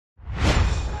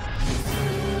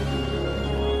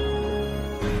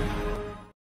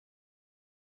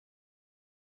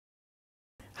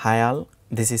Hi all,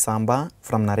 this is Samba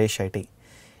from Naresh IT.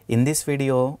 In this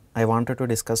video, I wanted to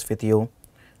discuss with you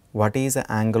what is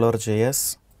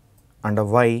Angularjs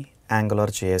and why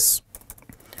Angularjs.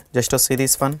 Just to see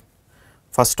this one,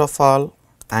 first of all,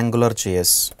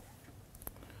 Angularjs.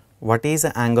 What is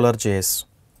Angularjs?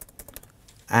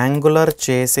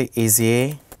 Angularjs is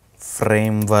a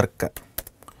framework.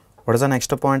 What is the next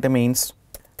point means?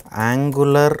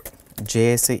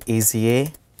 Angularjs is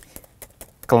a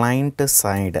client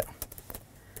side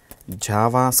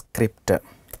JavaScript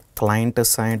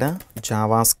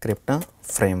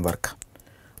framework.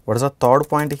 What is the third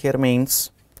point here means?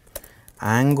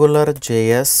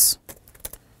 Angularjs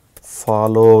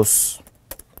follows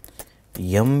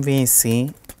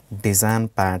MVC design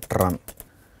pattern.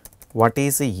 What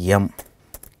is M?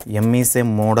 M is a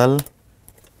model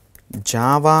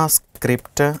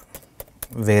JavaScript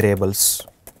variables.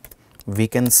 We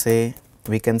can say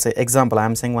example. I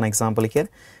am saying one example here.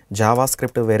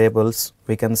 JavaScript variables,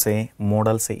 we can say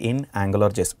models in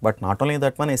Angularjs. But not only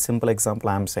that one, a simple example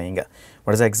I am saying.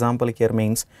 What is the example here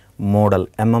means? Model.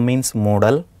 M means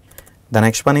model. The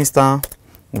next one is the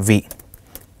V.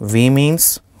 V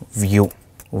means view.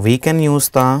 We can use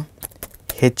the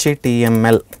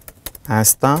HTML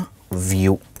as the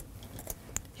view.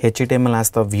 HTML as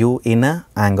the view in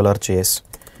Angularjs.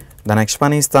 The next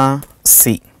one is the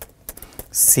C.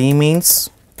 C means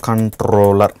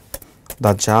controller.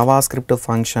 The JavaScript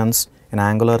functions in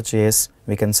Angularjs,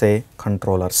 we can say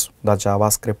controllers. The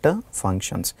JavaScript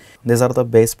functions. These are the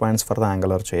base points for the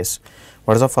Angularjs.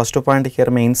 What is the first point here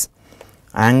means?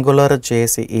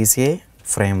 Angularjs is a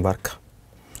framework.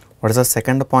 What is the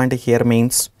second point here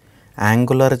means?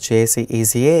 Angularjs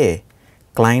is a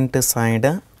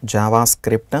client-side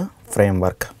JavaScript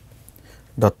framework.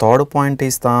 The third point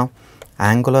is the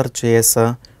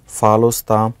Angularjs follows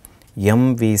the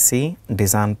MVC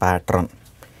design pattern.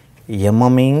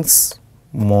 M means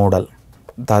model.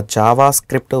 The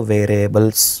JavaScript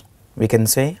variables, we can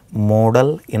say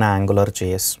model in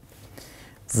Angularjs.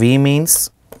 V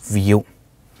means view.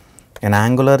 In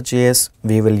Angularjs,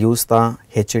 we will use the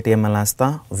HTML as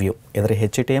the view, either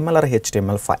HTML or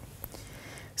HTML5.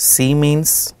 C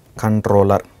means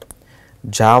controller.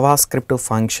 JavaScript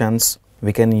functions,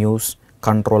 we can use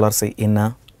controllers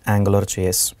in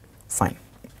Angularjs. Fine.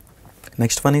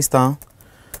 Next one is the,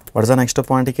 what is the next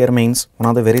point here means? One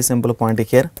of the very simple point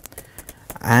here.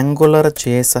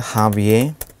 Angularjs have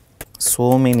a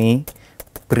so many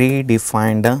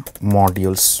predefined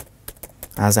modules.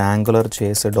 As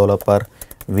Angularjs developer,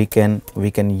 we can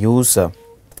use the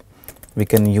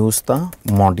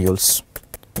modules.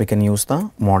 We can use the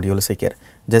modules here.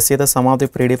 Just see the some of the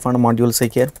predefined modules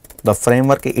here. The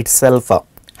framework itself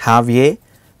have a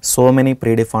so many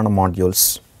predefined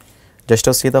modules. Just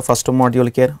to see the first module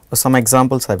here, some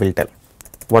examples I will tell.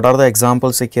 What are the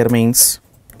examples here means?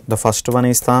 The first one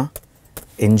is the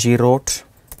ng-route.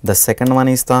 The second one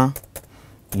is the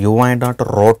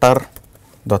UI.router.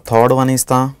 The third one is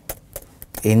the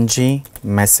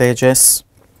ng-messages.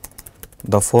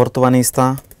 The fourth one is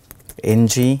the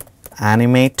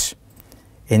ng-animate.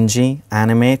 The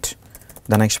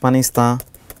next one is the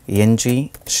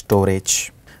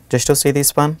ng-storage. Just to see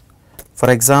this one, for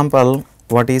example,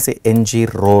 what is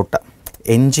ng-route?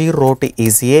 ng-route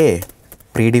is a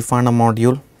predefined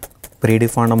module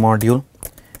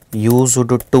used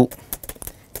to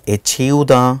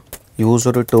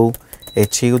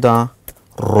achieve the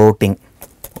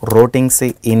routings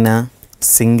in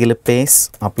single page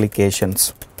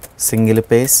applications.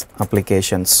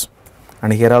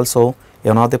 And here also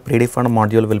one of the predefined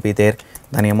module will be there.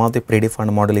 The name of the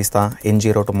predefined module is the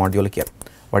ng-route module here.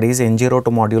 What is ng-route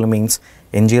module means?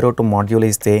 ng-route module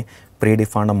is the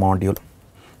predefined module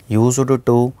used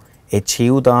to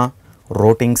achieve the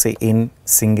routings in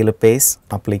single page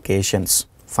applications.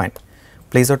 Fine.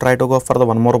 Please try to go for the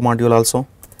one more module also.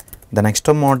 The next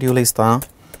module is the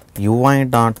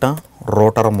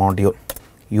UI.router module.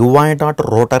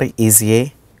 UI.router is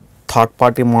a third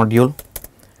party module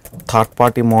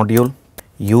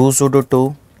used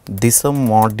to this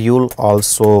module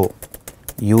also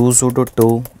used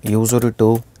to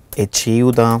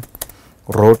achieve the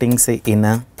routings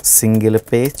in single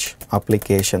page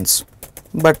applications.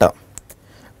 But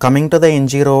coming to the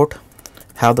ng-route,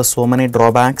 have the so many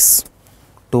drawbacks.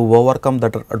 To overcome the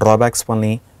drawbacks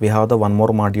only, we have the one more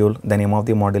module. The name of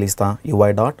the module is the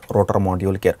UI.router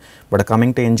module here. But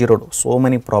coming to ng-route, so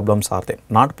many problems are there.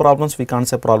 Not problems, we can't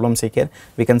say problems here,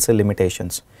 we can say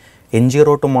limitations.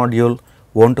 ng-route module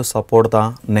want to support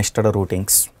the nested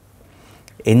routings.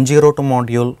 ng-route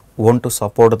module want to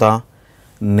support the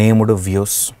named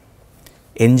views.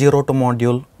 ng-route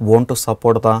module won't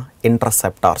support the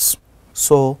interceptors.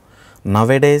 So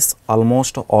nowadays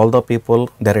almost all the people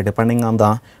they are depending on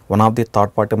the one of the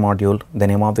third party module. The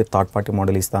name of the third party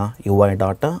module is the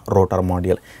UI.router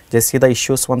module. Just see the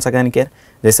issues once again here.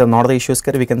 These are not the issues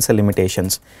here, we can say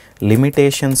limitations.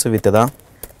 Limitations with the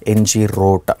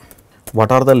ng-route.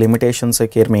 What are the limitations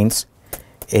here means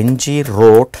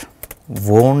ng-route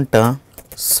won't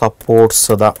supports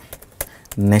the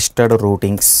nested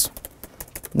routings.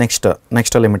 Next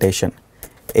limitation,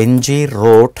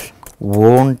 ng-route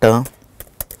won't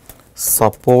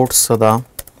supports the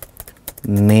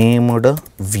named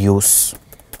views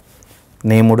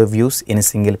in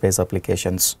single page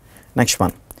applications. Next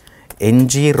one,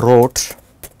 ng-route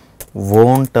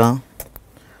won't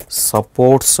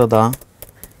supports the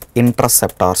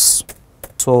interceptors.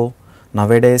 So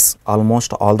nowadays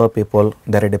almost all the people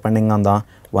they are depending on the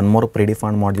one more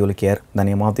predefined module here. The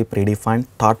name of the predefined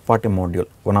third party module,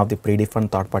 one of the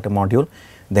predefined third party module,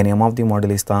 the name of the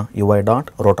module is the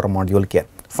UI.router module here.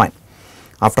 Fine.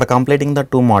 After completing the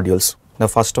two modules, the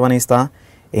first one is the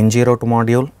ng-route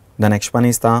module, the next one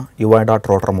is the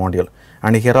UI.router module,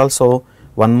 and here also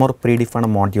one more predefined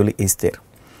module is there.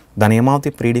 The name of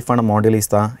the predefined module is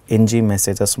the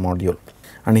ng-messages module,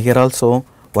 and here also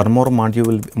one more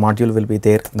module will be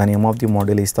there. The name of the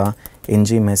module is the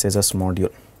ng-messages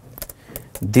module.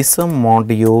 This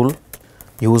module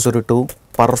used to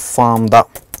perform the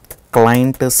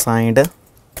client-side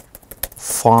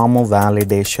form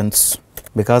validations.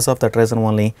 Because of that reason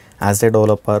only, as a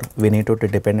developer, we need to be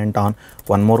dependent on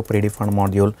one more predefined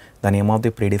module. The name of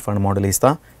the predefined module is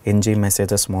the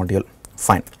ng-messages module.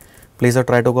 Fine. Please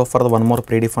try to go for the one more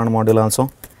predefined module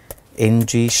also,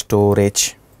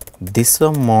 ng-storage. This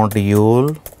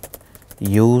module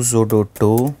used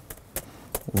to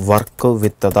work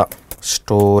with the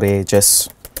storages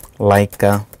like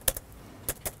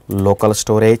local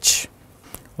storage,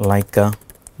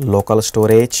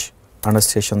 and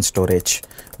session storage.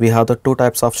 We have the two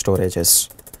types of storages.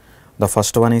 The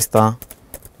first one is the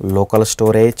local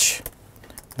storage.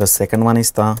 The second one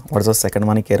is the, what is the second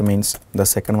one here means? The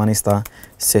second one is the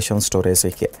session storage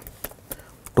here.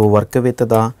 To work with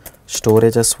the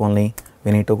storages only,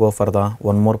 we need to go for the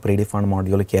one more predefined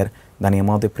module here. The name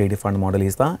of the predefined module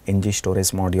is the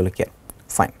ng-storage module here.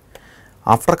 Fine.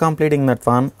 After completing that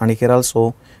one, and here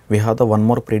also we have the one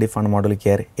more predefined module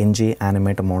here,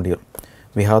 ng-animate module.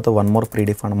 We have the one more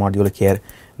predefined module here.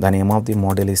 The name of the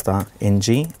module is the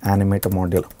ng-animate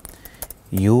module.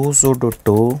 Used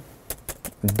to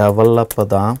develop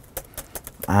the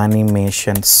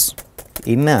animations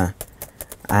in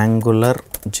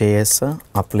Angularjs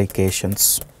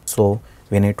applications. So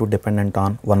we need to dependent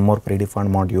on one more predefined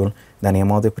module. The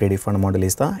name of the predefined module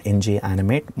is the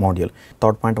ng-animate module.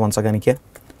 Third point once again here,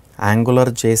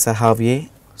 Angularjs have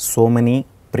so many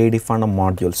predefined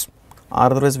modules.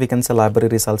 Otherwise we can say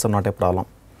libraries also not a problem.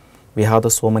 We have the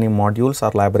so many modules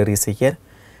or libraries here.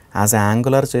 As an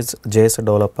Angularjs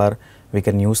developer, we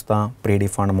can use the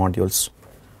predefined modules.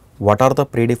 What are the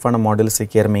predefined modules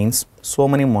here means? So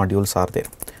many modules are there.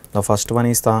 The first one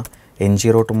is the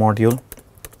ng-route module,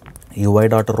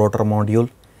 UI.router module,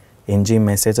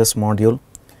 ng-messages module,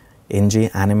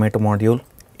 ng-animate module,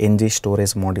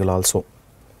 ng-storage module also.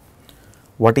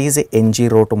 What is a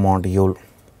ng-route module?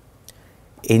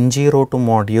 ng-route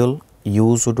module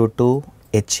used to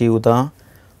achieve the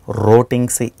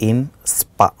routings in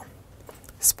SPA.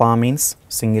 SPA means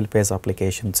single page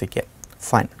applications here.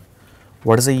 Fine.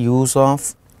 What is the use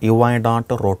of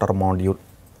UI.router module?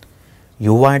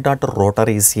 UI.router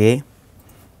is a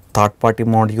third party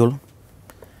module.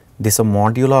 This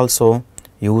module also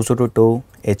used to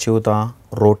achieve the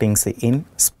routings in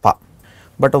SPA.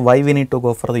 But why we need to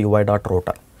go for the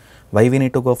UI.router? Why we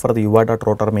need to go for the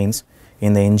UI.router means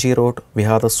in the ng-route we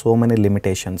have the so many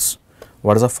limitations.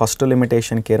 What is the first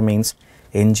limitation here means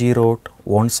ng-route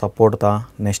won't support the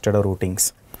nested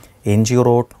routings.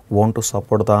 ng-route won't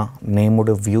support the named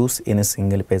views in a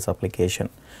single page application.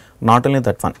 Not only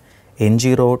that one,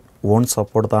 ng-route won't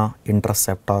support the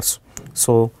interceptors.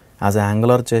 So as an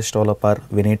Angularjs developer,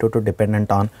 we need to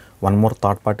dependent on one more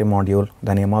third party module.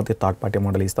 The name of the third party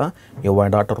module is the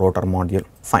UI.router module.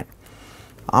 Fine.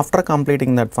 After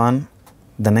completing that one,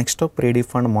 the next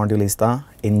predefined module is the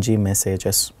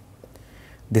ng-messages.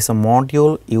 This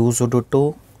module used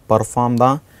to perform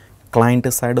the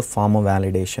client side form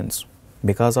validations.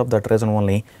 Because of that reason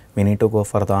only, we need to go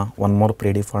for the one more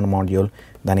predefined module.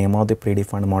 The name of the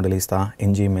predefined module is the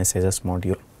ng-messages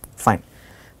module. Fine.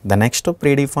 The next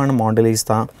predefined module is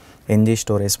the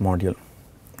ng-storage module.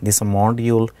 This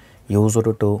module used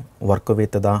to work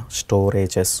with the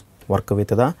storages.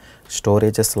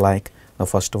 Like The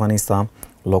first one is the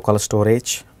local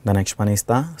storage, the next one is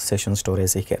the session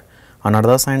storage here. And at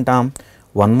the same time,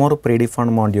 one more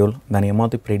predefined module, the name of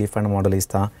the predefined module is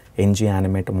the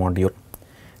ng-animate module.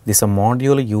 This is a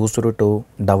module used to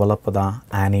develop the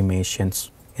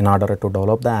animations. In order to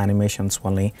develop the animations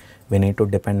only, we need to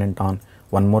dependent on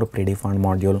one more predefined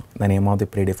module. The name of the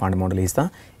predefined module is the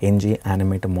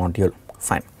ng-animate module.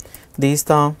 Fine. This is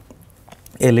the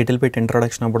a little bit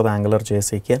introduction about the Angularjs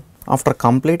here. After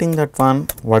completing that one,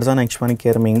 what is the next one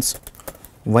here means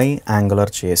why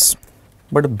Angularjs.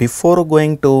 But before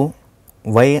going to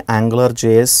why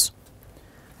Angularjs,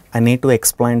 I need to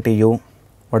explain to you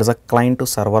what is a client to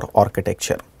server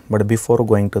architecture. But before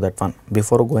going to that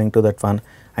one,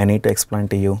 I need to explain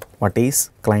to you what is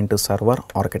client to server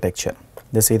architecture.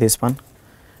 You see this one?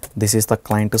 This is the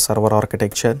client to server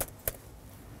architecture.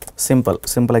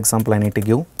 Simple example I need to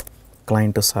give.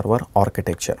 Client to server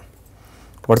architecture.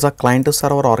 What is the client to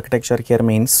server architecture here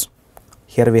means?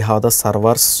 Here we have the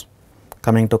servers.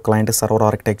 Coming to client to server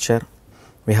architecture,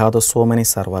 we have the so many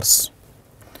servers.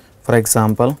 For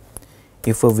example,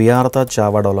 if we are the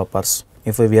Java developers,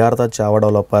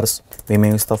 we may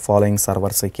use the following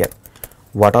servers here.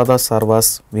 What are the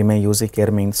servers we may use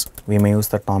here means we may use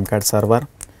the Tomcat server.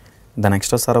 The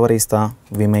next server is the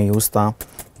we may use the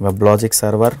WebLogic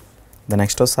server. The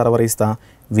next server is the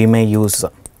we may use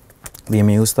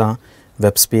the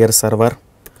WebSphere server.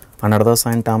 Another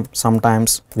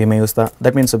sometimes we may use the,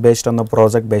 that means based on the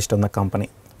project, based on the company,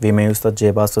 we may use the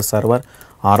JBoss server,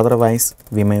 or otherwise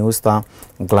we may use the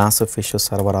Glassfish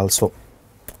server also.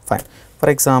 Fine. For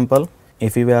example,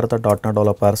 if we are the .NET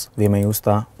developers, we may use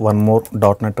the one more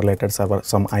 .NET related server,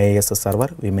 some IIS server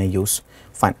we may use.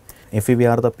 Fine. If we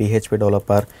are the PHP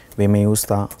developer, we may use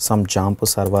the some JAMP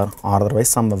server, or otherwise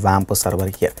some WAMP server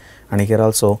here. And here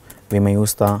also we may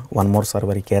use the one more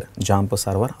server here, JAMP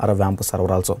server or a WAMP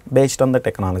server also, based on the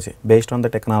technology.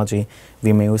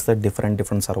 We may use the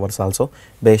different servers also,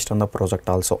 based on the project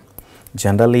also.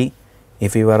 Generally,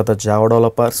 if we are the Java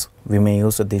developers, we may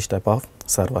use this type of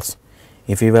servers.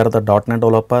 If we are the .NET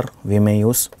developer, we may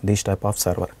use this type of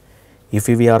server. If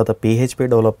we are the PHP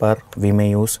developer, we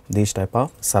may use this type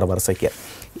of servers here.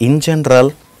 In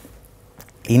general,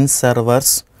 in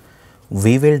servers,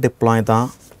 we will deploy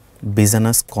the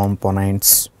business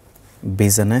components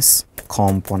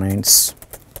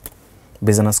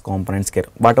here,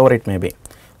 whatever it may be.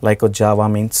 Like Java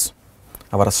means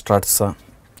our struts, our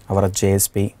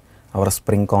JSP, our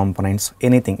Spring components,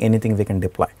 anything we can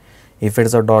deploy. If it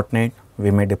is a .NET,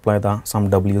 we may deploy some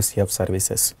WCF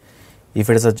services. If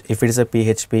it is a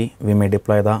PHP, we may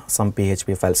deploy some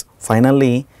PHP files.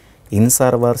 Finally, in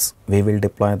servers, we will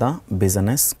deploy the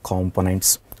business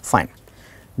components. Fine.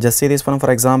 Just see this one,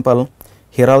 for example.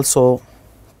 Here also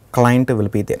client will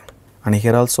be there, and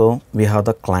here also we have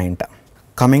the client.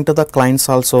 Coming to the clients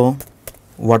also,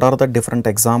 what are the different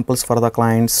examples for the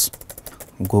clients?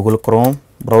 Google Chrome,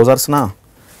 browsers na.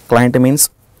 Client means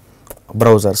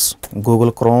browsers.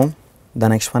 Google Chrome. The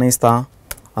next one is the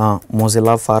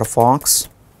Mozilla Firefox.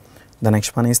 The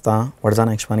next one is the, what is the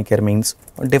next one here means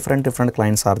different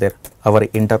clients are there. Our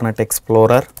Internet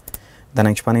Explorer. The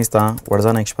next one is the, what is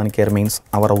the next one here means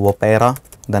our Opera.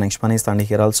 The next one is the, and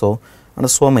here also, and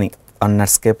so many, and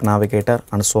Netscape Navigator,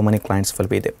 and so many clients will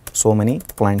be there.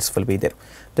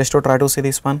 Just to try to see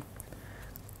this one.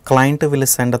 Client will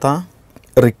send the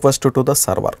request to the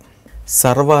server.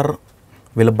 Server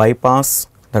will bypass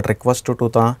that request to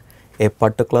the a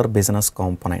particular business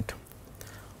component.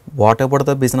 What about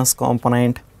the business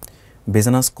component?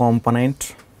 Business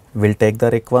component will take the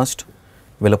request,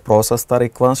 will process the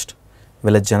request,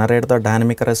 will generate the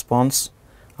dynamic response.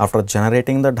 After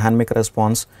generating the dynamic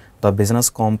response, the business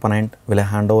component will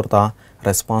hand over the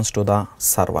response to the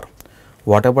server.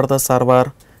 What about the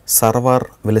server? Server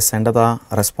will send the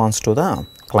response to the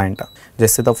client.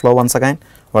 Just see the flow once again.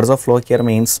 What is the flow here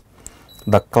means?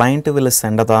 The client will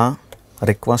send the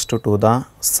request to the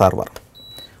server.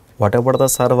 What about the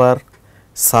server?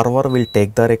 Server will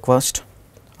take the request.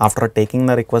 After taking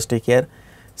the request here,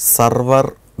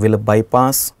 server will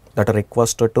bypass that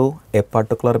request to a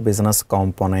particular business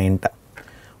component.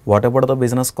 What about the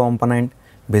business component?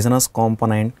 Business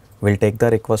component will take the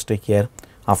request here.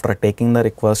 After taking the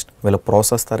request, will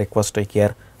process the request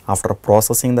here. After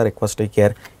processing the request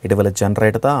here, it will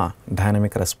generate the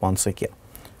dynamic response here.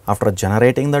 After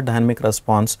generating the dynamic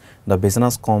response, the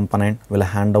business component will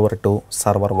hand over to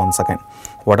server once again.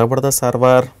 What about the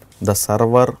server? The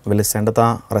server will send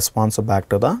the response back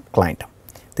to the client.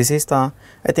 This is the,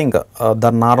 I think,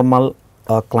 the normal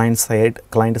client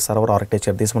server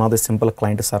architecture. This is one of the simple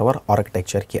client server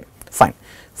architecture here. Fine.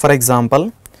 For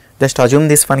example, Just assume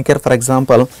this one here, for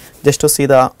example, just to see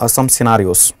the some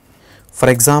scenarios. For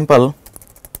example,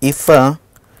 if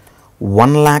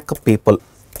 1 lakh people,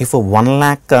 if 1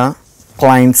 lakh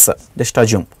clients, just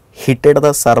assume, hitted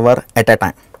the server at a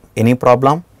time, any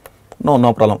problem? No,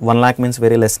 no problem. 1 lakh means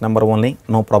very less number only,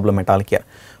 no problem at all here.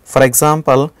 For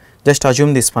example, just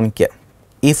assume this one here.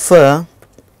 If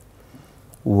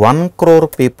 1 crore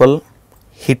people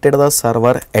hitted the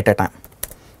server at a time,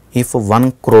 if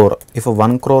 1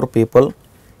 crore people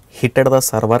hitted the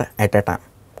server at a time,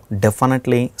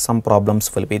 definitely some problems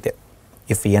will be there.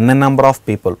 If n number of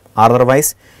people,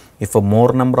 otherwise if a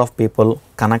more number of people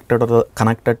connected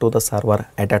to the server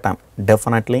at a time,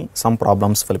 definitely some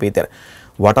problems will be there.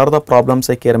 What are the problems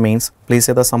here means? Please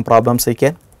say the some problems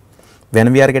here.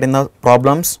 When we are getting the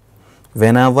problems,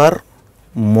 whenever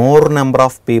more number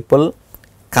of people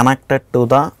connected to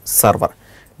the server,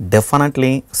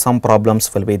 definitely some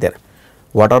problems will be there.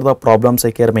 What are the problems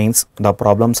here means? The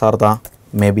problems are the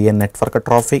maybe a network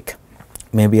traffic.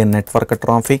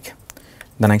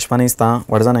 The next one is the,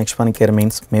 what is the next one here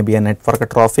means? Maybe a network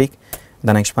traffic.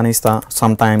 The next one is the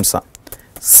sometimes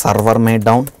server may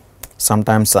down,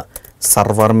 sometimes the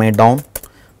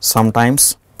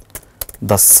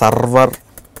server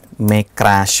may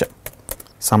crash.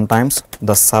 Sometimes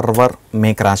the server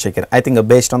may crash here. I think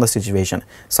based on the situation,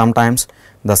 sometimes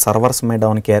the servers may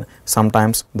down here,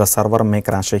 sometimes the server may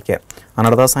crash here.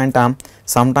 Another same time,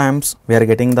 sometimes we are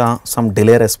getting the some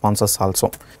delay responses also.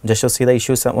 Just to see the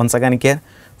issues once again here.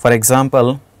 For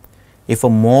example, if a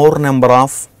more number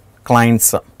of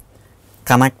clients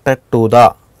connected to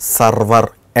the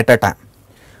server at a time,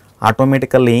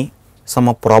 automatically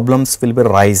some problems will be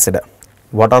raised.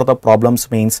 What are the problems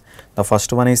means? The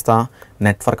first one is the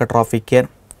network traffic here.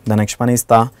 The next one is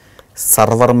the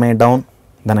server may down.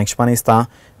 The next one is the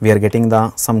we are getting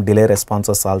the some delay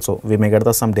responses also. We may get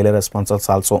the some delay responses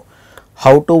also.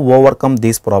 How to overcome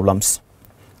these problems?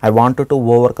 I wanted to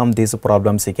overcome these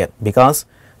problems here because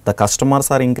the customers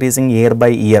are increasing year by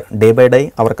year, day by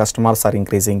day our customers are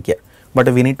increasing here. But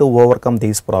we need to overcome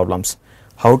these problems.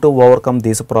 How to overcome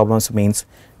these problems means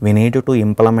we need to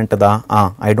implement the,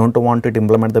 I don't want to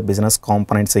implement the business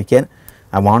components here.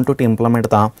 I want to implement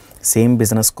the same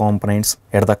business components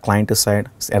at the client side,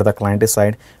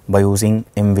 by using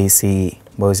MVC.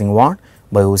 By using what?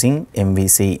 By using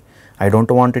MVC. I don't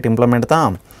want to implement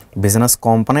the business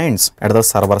components at the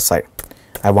server side.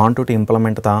 I want to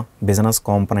implement the business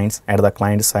components at the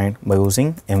client side by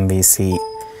using MVC.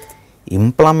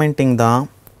 Implementing the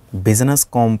business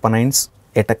components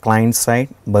at a client side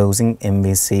by using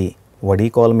MVC. What do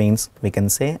you call means? We can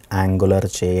say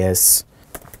Angularjs.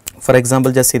 For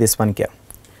example, just see this one here.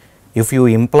 If you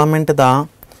implement the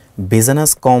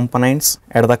business components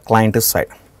at the client side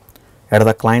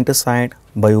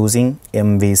by using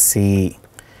MVC,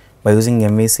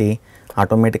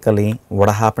 automatically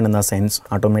what happened in the sense,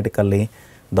 automatically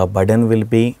the burden will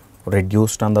be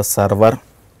reduced on the server.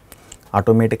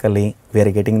 Automatically we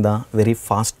are getting the very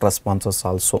fast responses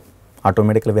also. We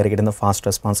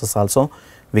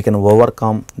can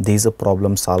overcome these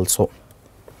problems also.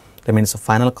 That means the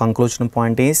final conclusion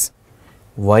point is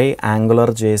why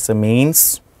Angularjs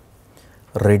means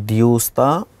reduce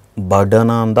the burden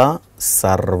on the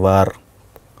server.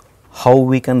 How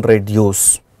we can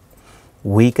reduce?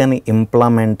 We can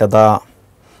implement the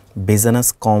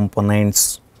business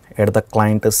components at the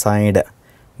client side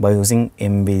by using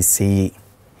MVC.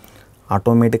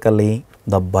 Automatically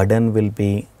the burden will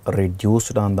be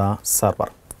reduced on the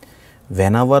server.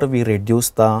 Whenever we reduce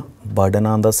the burden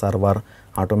on the server,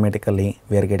 automatically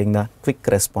we are getting the quick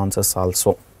responses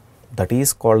also. That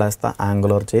is called as the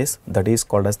Angularjs. That is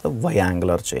called as the why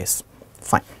Angularjs.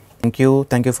 Fine. Thank you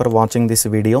for watching this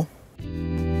video.